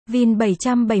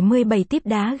vin777 tip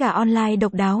đá gà online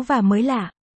độc đáo và mới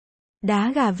lạ.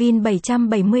 Đá gà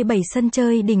vin777 sân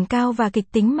chơi đỉnh cao và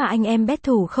kịch tính mà anh em bet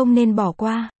thủ không nên bỏ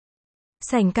qua.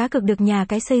 Sảnh cá cược được nhà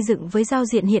cái xây dựng với giao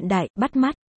diện hiện đại, bắt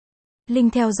mắt.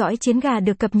 Link theo dõi chiến gà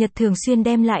được cập nhật thường xuyên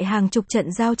đem lại hàng chục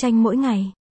trận giao tranh mỗi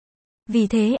ngày. Vì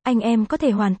thế, anh em có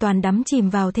thể hoàn toàn đắm chìm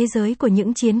vào thế giới của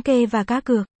những chiến kê và cá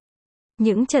cược.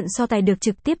 Những trận so tài được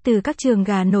trực tiếp từ các trường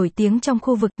gà nổi tiếng trong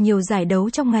khu vực, nhiều giải đấu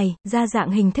trong ngày, đa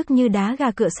dạng hình thức như đá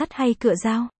gà cựa sắt hay cựa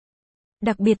dao.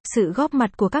 Đặc biệt, sự góp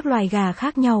mặt của các loài gà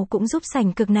khác nhau cũng giúp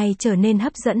sảnh cược này trở nên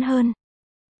hấp dẫn hơn.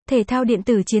 Thể thao điện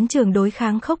tử chiến trường đối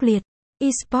kháng khốc liệt.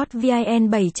 Esports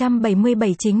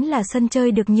vin777 chính là sân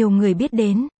chơi được nhiều người biết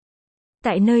đến.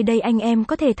 Tại nơi đây anh em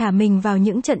có thể thả mình vào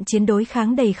những trận chiến đối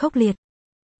kháng đầy khốc liệt.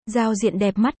 Giao diện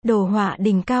đẹp mắt, đồ họa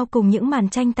đỉnh cao cùng những màn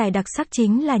tranh tài đặc sắc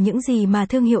chính là những gì mà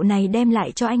thương hiệu này đem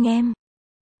lại cho anh em.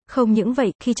 Không những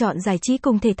vậy, khi chọn giải trí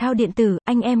cùng thể thao điện tử,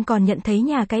 anh em còn nhận thấy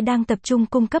nhà cái đang tập trung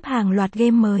cung cấp hàng loạt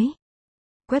game mới.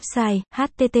 Website: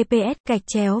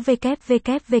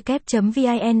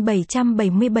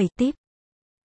 https://www.vin777tips